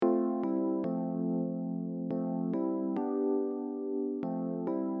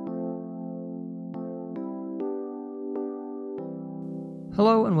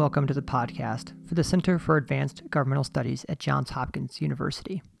Hello and welcome to the podcast for the Center for Advanced Governmental Studies at Johns Hopkins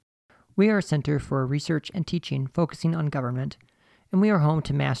University. We are a center for research and teaching focusing on government, and we are home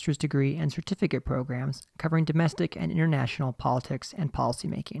to master's degree and certificate programs covering domestic and international politics and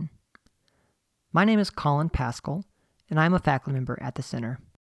policymaking. My name is Colin Pascal, and I am a faculty member at the center.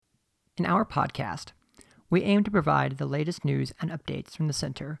 In our podcast, we aim to provide the latest news and updates from the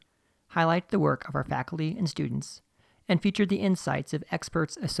center, highlight the work of our faculty and students, and feature the insights of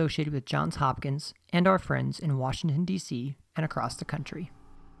experts associated with Johns Hopkins and our friends in Washington, D.C. and across the country.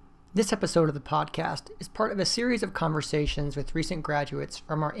 This episode of the podcast is part of a series of conversations with recent graduates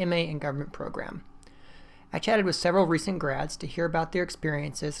from our MA in Government program. I chatted with several recent grads to hear about their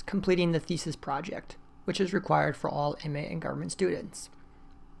experiences completing the thesis project, which is required for all MA in Government students.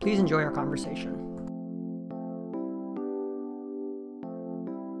 Please enjoy our conversation.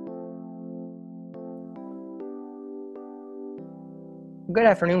 Good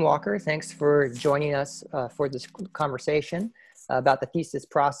afternoon, Walker. Thanks for joining us for this conversation about the thesis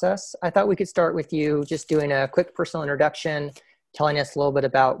process. I thought we could start with you just doing a quick personal introduction, telling us a little bit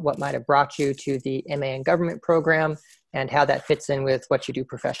about what might have brought you to the MA in Government program and how that fits in with what you do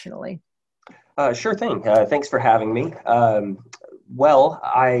professionally. Sure thing. Thanks for having me. I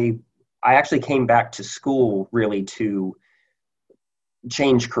actually came back to school really to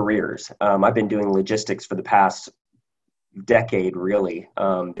change careers. I've been doing logistics for the past decade, really.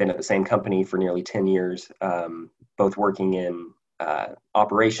 Been at the same company for nearly 10 years, both working in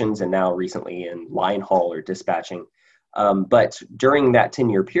operations and now recently in line haul or dispatching. But during that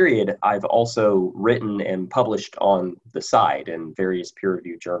 10-year period, I've also written and published on the side in various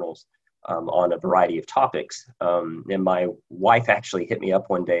peer-reviewed journals on a variety of topics. And my wife actually hit me up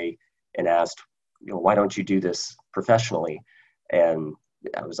one day and asked, why don't you do this professionally? And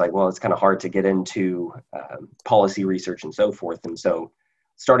I was like, well, it's kind of hard to get into policy research and so forth. And so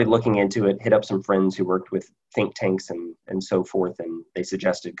started looking into it, hit up some friends who worked with think tanks and so forth. And they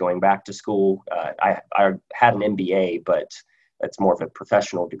suggested going back to school. I had an MBA, but that's more of a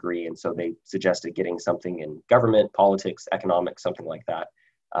professional degree. And so they suggested getting something in government, politics, economics, something like that.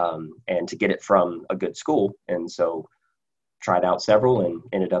 And to get it from a good school. And so tried out several and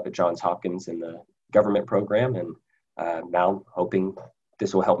ended up at Johns Hopkins in the government program. And now hoping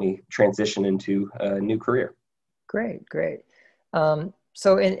this will help me transition into a new career. Great.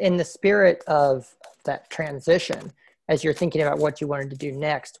 So in the spirit of that transition, as you're thinking about what you wanted to do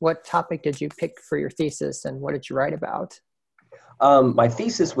next, what topic did you pick for your thesis and what did you write about? My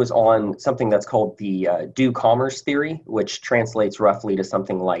thesis was on something that's called the due commerce theory, which translates roughly to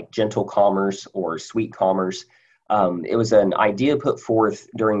something like gentle commerce or sweet commerce. It was an idea put forth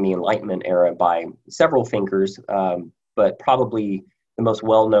during the Enlightenment era by several thinkers, but probably the most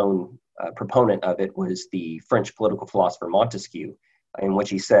well-known proponent of it was the French political philosopher Montesquieu, in which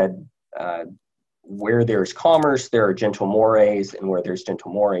he said, where there's commerce, there are gentle mores, and where there's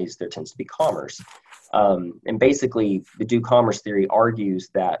gentle mores, there tends to be commerce. And basically, the due commerce theory argues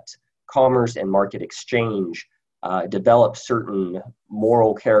that commerce and market exchange develop certain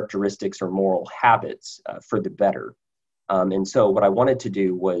moral characteristics or moral habits for the better. And so what I wanted to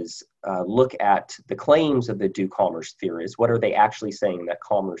do was look at the claims of the due commerce theorists. What are they actually saying that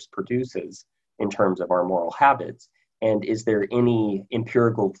commerce produces in terms of our moral habits? And is there any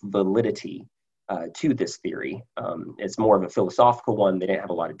empirical validity to this theory? It's more of a philosophical one. They didn't have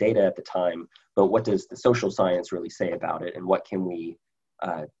a lot of data at the time, but what does the social science really say about it? And what can we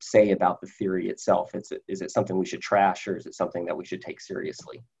say about the theory itself? Is it something we should trash, or is it something that we should take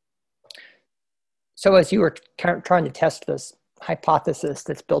seriously? So as you were trying to test this hypothesis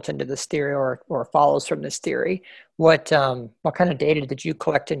that's built into this theory or follows from this theory, what kind of data did you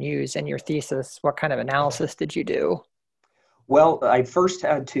collect and use in your thesis? What kind of analysis did you do? Well, I first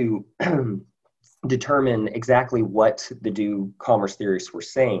had to determine exactly what the due commerce theorists were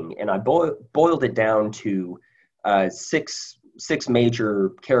saying, and I boiled it down to six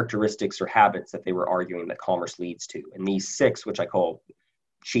major characteristics or habits that they were arguing that commerce leads to. And these six, which I call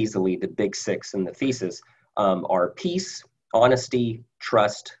cheesily the big six in the thesis, are peace, honesty,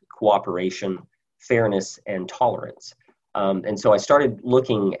 trust, cooperation, fairness, and tolerance. And so I started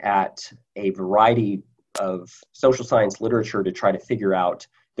looking at a variety of social science literature to try to figure out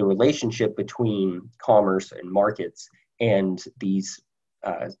the relationship between commerce and markets and these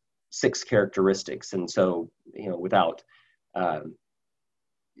six characteristics. And so, without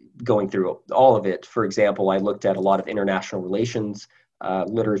going through all of it, for example, I looked at a lot of international relations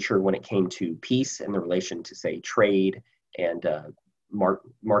literature when it came to peace and the relation to, say, trade and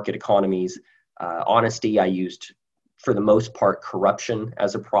market economies. Honesty, I used for the most part, corruption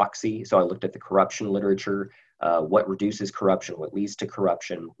as a proxy. So I looked at the corruption literature, what reduces corruption, what leads to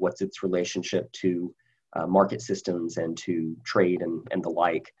corruption, what's its relationship to market systems and to trade and the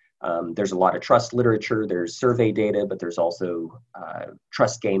like. There's a lot of trust literature, there's survey data, but there's also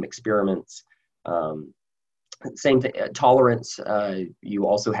trust game experiments. Same thing, tolerance, you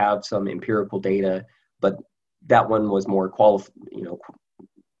also have some empirical data, but that one was more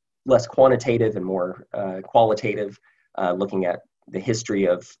less quantitative and more qualitative, looking at the history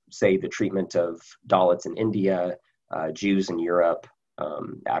of, say, the treatment of Dalits in India, Jews in Europe,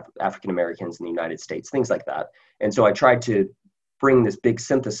 African Americans in the United States, things like that. And so I tried to bring this big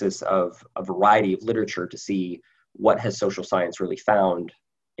synthesis of a variety of literature to see what has social science really found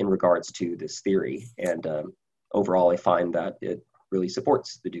in regards to this theory. And overall, I find that it really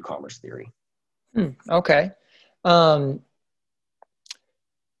supports the do commerce theory. Okay.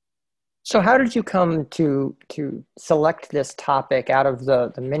 So how did you come to select this topic out of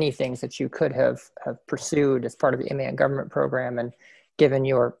the many things that you could have pursued as part of the MA in Government program, and given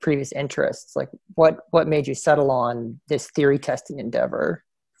your previous interests? Like what made you settle on this theory testing endeavor?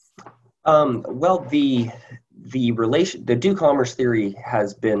 Well, the do commerce theory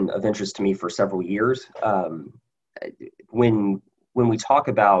has been of interest to me for several years. When we talk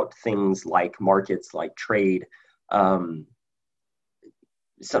about things like markets, like trade,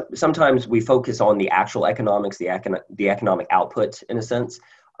 sometimes we focus on the actual economics, the economic output in a sense.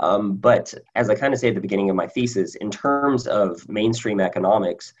 But as I kind of say at the beginning of my thesis, in terms of mainstream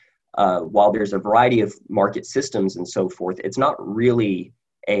economics, while there's a variety of market systems and so forth, it's not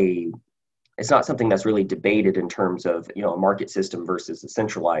something that's really debated in terms of, a market system versus a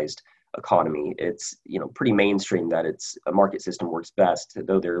centralized economy. It's, pretty mainstream that a market system works best,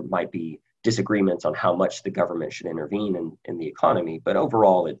 though there might be disagreements on how much the government should intervene in the economy. But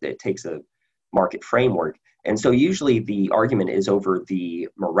overall, it takes a market framework. And so usually the argument is over the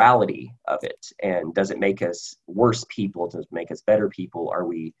morality of it. And does it make us worse people? Does it make us better people? Are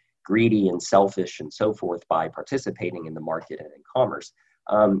we greedy and selfish and so forth by participating in the market and in commerce?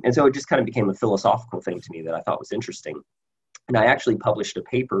 And so it just kind of became a philosophical thing to me that I thought was interesting. And I actually published a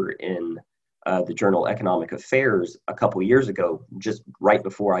paper in the journal Economic Affairs a couple years ago, just right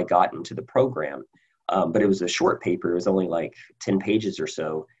before I got into the program. But it was a short paper. It was only like 10 pages or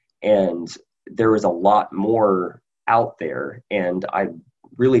so. And there was a lot more out there. And I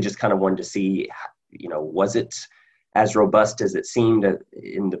really just kind of wanted to see, was it as robust as it seemed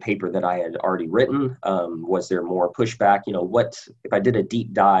in the paper that I had already written? Was there more pushback? What if I did a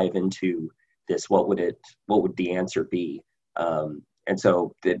deep dive into this? What would the answer be? And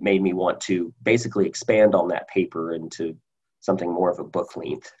so it made me want to basically expand on that paper into something more of a book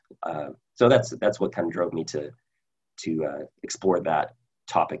length. So that's what kind of drove me to explore that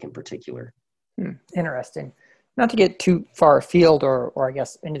topic in particular. Interesting. Not to get too far afield or I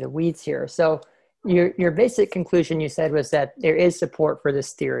guess into the weeds here. So your basic conclusion, you said, was that there is support for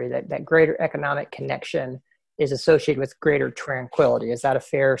this theory that greater economic connection is associated with greater tranquility. Is that a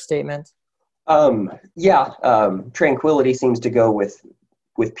fair statement? Tranquility seems to go with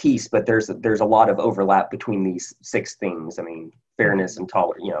peace, but there's a lot of overlap between these 6 things. I mean, fairness and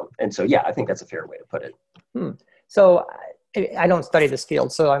tolerance, and so I think that's a fair way to put it. So I don't study this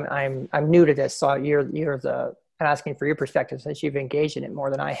field, so I'm new to this. So I'm asking for your perspective since you've engaged in it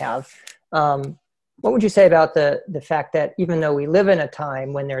more than I have. What would you say about the fact that even though we live in a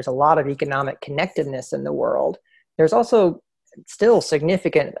time when there's a lot of economic connectedness in the world, there's also still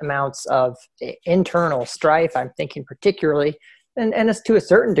significant amounts of internal strife? I'm thinking particularly, and it's to a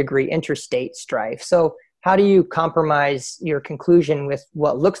certain degree, interstate strife. So how do you compromise your conclusion with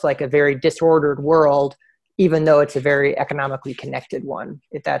what looks like a very disordered world, even though it's a very economically connected one?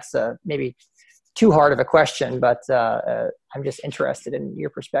 If that's maybe too hard of a question, but I'm just interested in your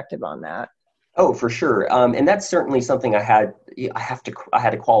perspective on that. Oh, for sure. And that's certainly something I had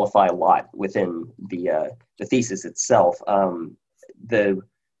to qualify a lot within the thesis itself.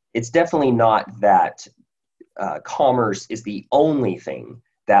 It's definitely not that commerce is the only thing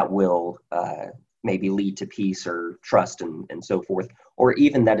that will maybe lead to peace or trust and so forth, or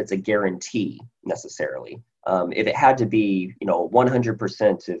even that it's a guarantee necessarily. If it had to be,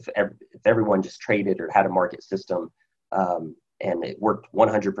 100%, if everyone just traded or had a market system, and it worked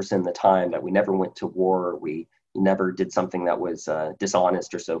 100% of the time, that we never went to war, we never did something that was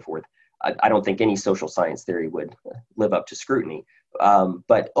dishonest or so forth, I don't think any social science theory would live up to scrutiny.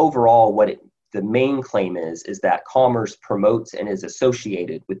 But overall, the main claim is that commerce promotes and is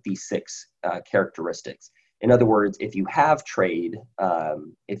associated with these 6 characteristics. In other words, if you have trade,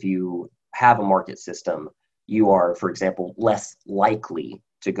 if you have a market system, you are, for example, less likely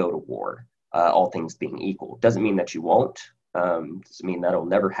to go to war. all things being equal. Doesn't mean that you won't. Doesn't mean that'll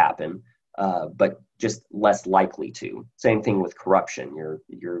never happen, but just less likely to. Same thing with corruption.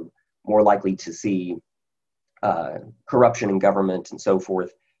 You're more likely to see corruption in government and so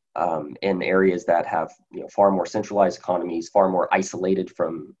forth in areas that have far more centralized economies, far more isolated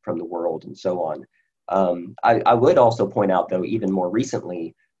from the world, and so on. I would also point out, though, even more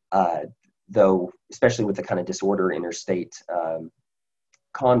recently, though, especially with the kind of disorder interstate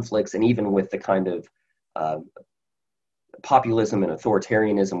conflicts, and even with the kind of populism and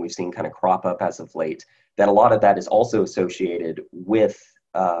authoritarianism we've seen kind of crop up as of late, that a lot of that is also associated with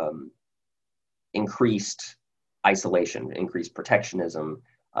increased isolation, increased protectionism,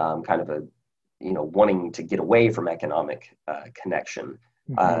 kind of a wanting to get away from economic connection.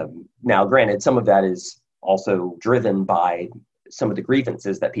 Now, granted, some of that is also driven by some of the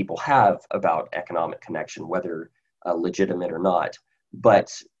grievances that people have about economic connection, whether legitimate or not.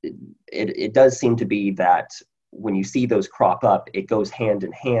 But it does seem to be that when you see those crop up, it goes hand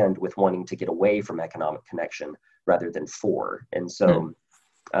in hand with wanting to get away from economic connection rather than for. And so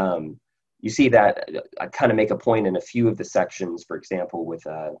you see that I kind of make a point in a few of the sections, for example, with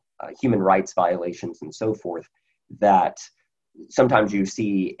human rights violations and so forth, that sometimes you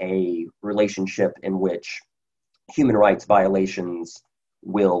see a relationship in which human rights violations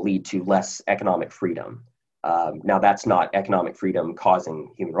will lead to less economic freedom. Now, that's not economic freedom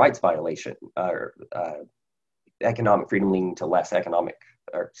causing human rights violation, or economic freedom leading to less economic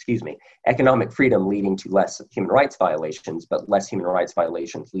freedom leading to less human rights violations, but less human rights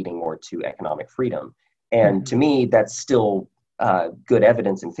violations leading more to economic freedom. And to me, that's still good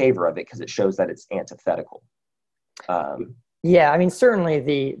evidence in favor of it, because it shows that it's antithetical. Yeah, I mean, certainly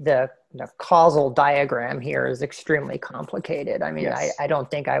the causal diagram here is extremely complicated. I mean, yes. I don't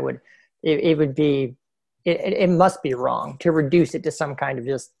think I would, it would be, it must be wrong to reduce it to some kind of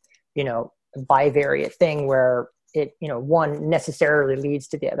just, bivariate thing where it, one necessarily leads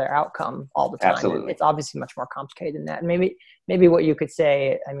to the other outcome all the time. Absolutely. It's obviously much more complicated than that. And maybe what you could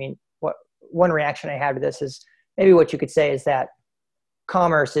say, I mean, one reaction I have to this is maybe what you could say is that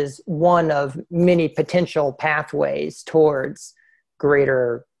commerce is one of many potential pathways towards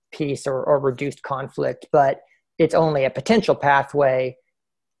greater peace or reduced conflict, but it's only a potential pathway,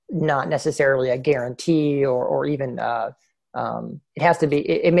 not necessarily a guarantee or even it has to be,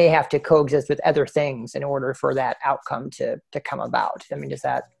 it may have to coexist with other things in order for that outcome to come about. I mean, does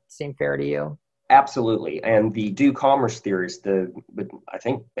that seem fair to you? Absolutely. And the do commerce theorists, I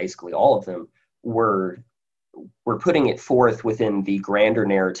think basically all of them, were putting it forth within the grander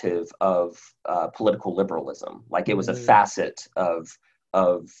narrative of political liberalism. Like it was a facet of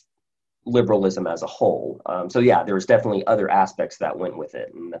liberalism as a whole. So yeah, there was definitely other aspects that went with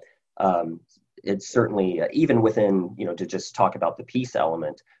it. And it's certainly, even within, to just talk about the peace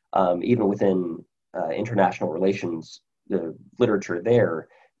element, even within international relations, the literature there,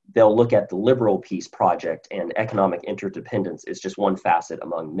 they'll look at the liberal peace project, and economic interdependence is just one facet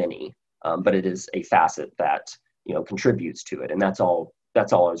among many. But it is a facet that contributes to it, and that's all I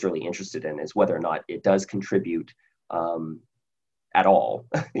was really interested in, is whether or not it does contribute at all,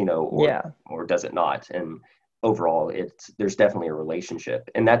 or does it not? And overall, there's definitely a relationship,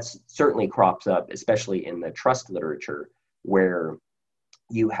 and that's certainly crops up, especially in the trust literature, where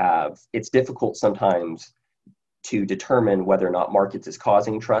it's difficult sometimes to determine whether or not markets is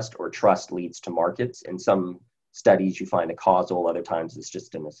causing trust or trust leads to markets. In some studies you find a causal, other times it's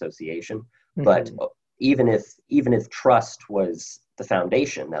just an association. Mm-hmm. But even if trust was the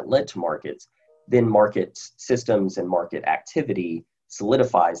foundation that led to markets, then market systems and market activity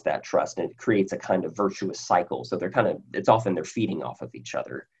solidifies that trust, and it creates a kind of virtuous cycle. So it's often they're feeding off of each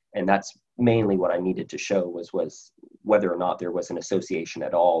other. And that's mainly what I needed to show was whether or not there was an association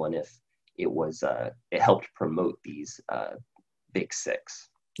at all, and if it helped promote these big six.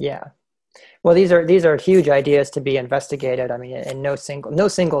 Yeah. Well, these are huge ideas to be investigated. I mean, and no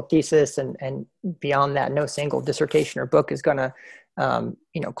single thesis and beyond that, no single dissertation or book is going to,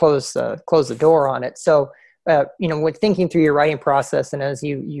 close the door on it. So, when thinking through your writing process, and as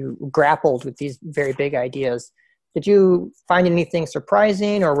you grappled with these very big ideas, did you find anything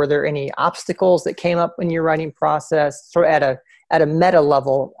surprising, or were there any obstacles that came up in your writing process? Sort of at a meta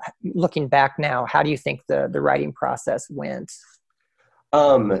level, looking back now, how do you think the writing process went?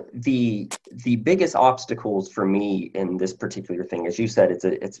 The biggest obstacles for me in this particular thing, as you said,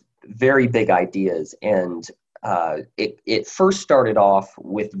 it's very big ideas, and it first started off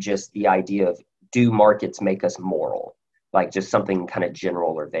with just the idea of, do markets make us moral? Like just something kind of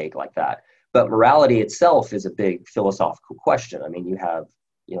general or vague like that. But morality itself is a big philosophical question. I mean, you have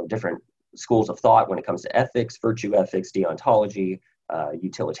different schools of thought when it comes to ethics, virtue ethics, deontology,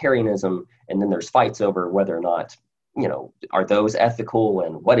 utilitarianism, and then there's fights over whether or not, are those ethical,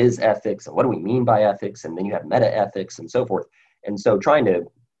 and what is ethics, and what do we mean by ethics, and then you have meta ethics and so forth. And so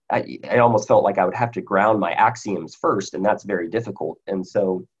I almost felt like I would have to ground my axioms first, and that's very difficult. And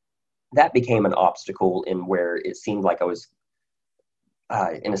so that became an obstacle in where it seemed like I was,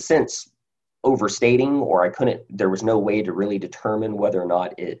 in a sense, overstating, or there was no way to really determine whether or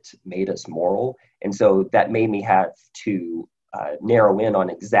not it made us moral. And so that made me have to narrow in on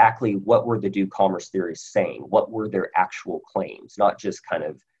exactly what were the do commerce theorists saying, what were their actual claims, not just kind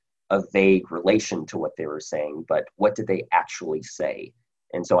of a vague relation to what they were saying, but what did they actually say?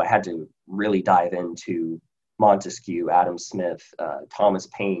 And so I had to really dive into Montesquieu, Adam Smith, Thomas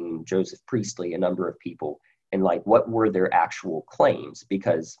Paine, Joseph Priestley, a number of people, and like, what were their actual claims?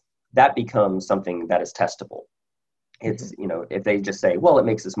 Because that becomes something that is testable. It's, if they just say, well, it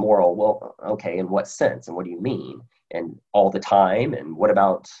makes us moral, well, okay, in what sense? And what do you mean? And all the time? And what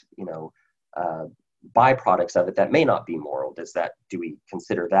about, byproducts of it that may not be moral? Do we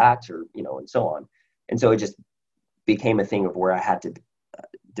consider that, or, and so on. And so it just became a thing of where I had to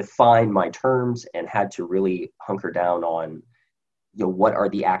define my terms and had to really hunker down on, what are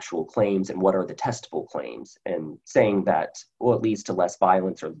the actual claims and what are the testable claims, and saying that, well, it leads to less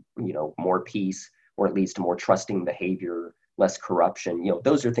violence, or, more peace, or it leads to more trusting behavior, less corruption.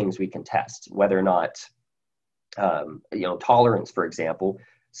 Those are things we can test. Whether or not, tolerance, for example,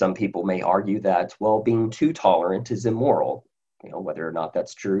 some people may argue that, well, being too tolerant is immoral. Whether or not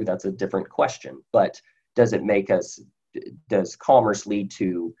that's true, that's a different question. But does commerce lead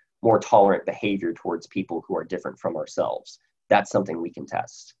to more tolerant behavior towards people who are different from ourselves? That's something we can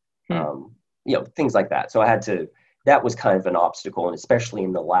test. Things like that. So that was kind of an obstacle, and especially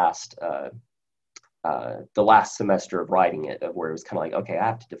in the last semester of writing it, where it was kind of like, okay, I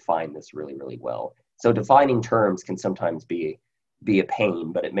have to define this really, really well. So defining terms can sometimes be a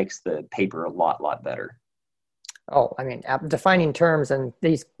pain, but it makes the paper a lot better. Oh, I mean, defining terms and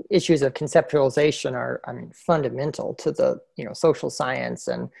these issues of conceptualization are, fundamental to the, social science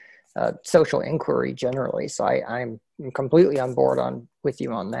and social inquiry generally. So I'm completely on board with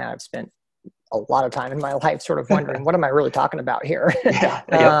you on that. I've spent a lot of time in my life sort of wondering, what am I really talking about here?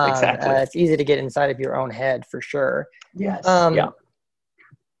 Yeah, exactly. It's easy to get inside of your own head for sure. Yes.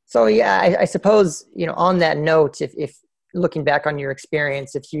 So yeah, I suppose, on that note, if looking back on your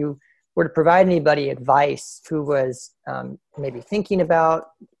experience, if you were to provide anybody advice who was maybe thinking about,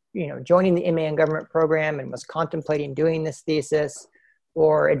 joining the MA in Government program and was contemplating doing this thesis,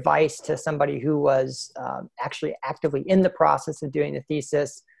 or advice to somebody who was actually actively in the process of doing the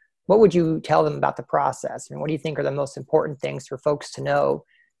thesis, what would you tell them about the process? What do you think are the most important things for folks to know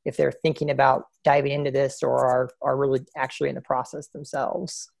if they're thinking about diving into this, or are really actually in the process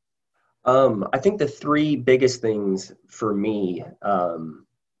themselves? I think the three biggest things for me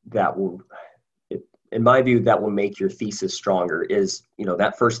that will, in my view, that will make your thesis stronger is,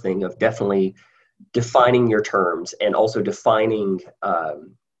 that first thing of definitely defining your terms, and also defining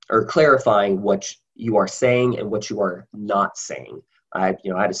or clarifying what you are saying and what you are not saying. I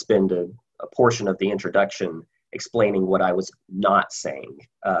had to spend a portion of the introduction explaining what I was not saying,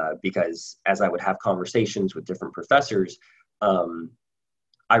 because as I would have conversations with different professors,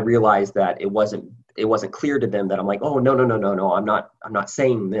 I realized that it wasn't clear to them that I'm like, oh, no, I'm not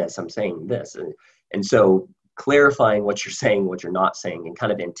saying this, I'm saying this. And so clarifying what you're saying, what you're not saying, and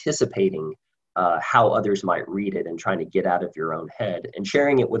kind of anticipating how others might read it, and trying to get out of your own head, and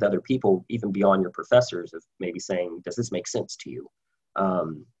sharing it with other people, even beyond your professors, of maybe saying, does this make sense to you?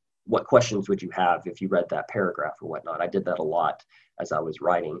 What questions would you have if you read that paragraph or whatnot? I did that a lot as I was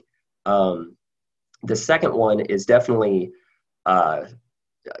writing. The second one is definitely,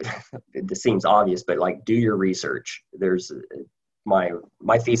 this seems obvious, but like, do your research. There's my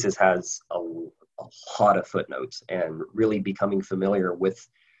thesis has a lot of footnotes, and really becoming familiar with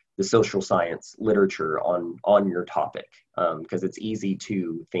the social science literature on your topic, because it's easy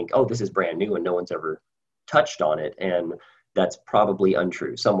to think, oh, this is brand new and no one's ever touched on it, and that's probably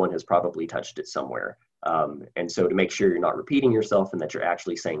untrue. Someone has probably touched it somewhere. And so to make sure you're not repeating yourself and that you're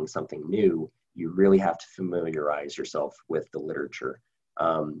actually saying something new, you really have to familiarize yourself with the literature.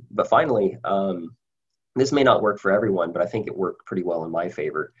 But finally, this may not work for everyone, but I think it worked pretty well in my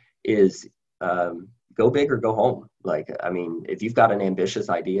favor, is go big or go home. If you've got an ambitious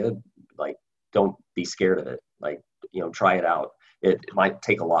idea, don't be scared of it. Try it out. It might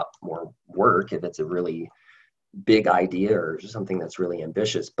take a lot more work if it's a really big idea or something that's really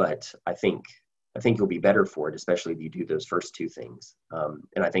ambitious, but I think you'll be better for it, especially if you do those first two things.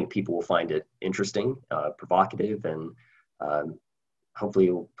 And I think people will find it interesting, provocative, and hopefully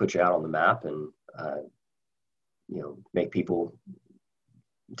it'll put you out on the map, and make people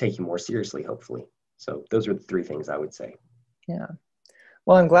take you more seriously, hopefully. So those are the three things I would say. Yeah.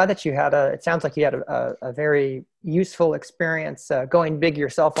 Well, I'm glad that it sounds like you had a very useful experience going big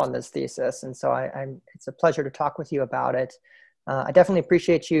yourself on this thesis. And so it's a pleasure to talk with you about it. I definitely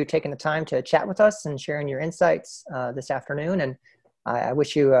appreciate you taking the time to chat with us and sharing your insights this afternoon. And I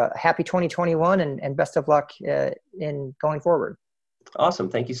wish you a happy 2021 and best of luck in going forward. Awesome.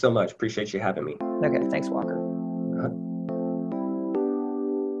 Thank you so much. Appreciate you having me. Okay. Thanks, Walker.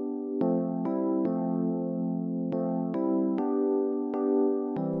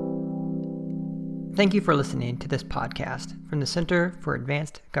 Thank you for listening to this podcast from the Center for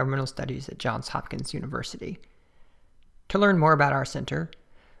Advanced Governmental Studies at Johns Hopkins University. To learn more about our center,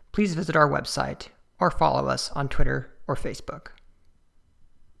 please visit our website or follow us on Twitter or Facebook.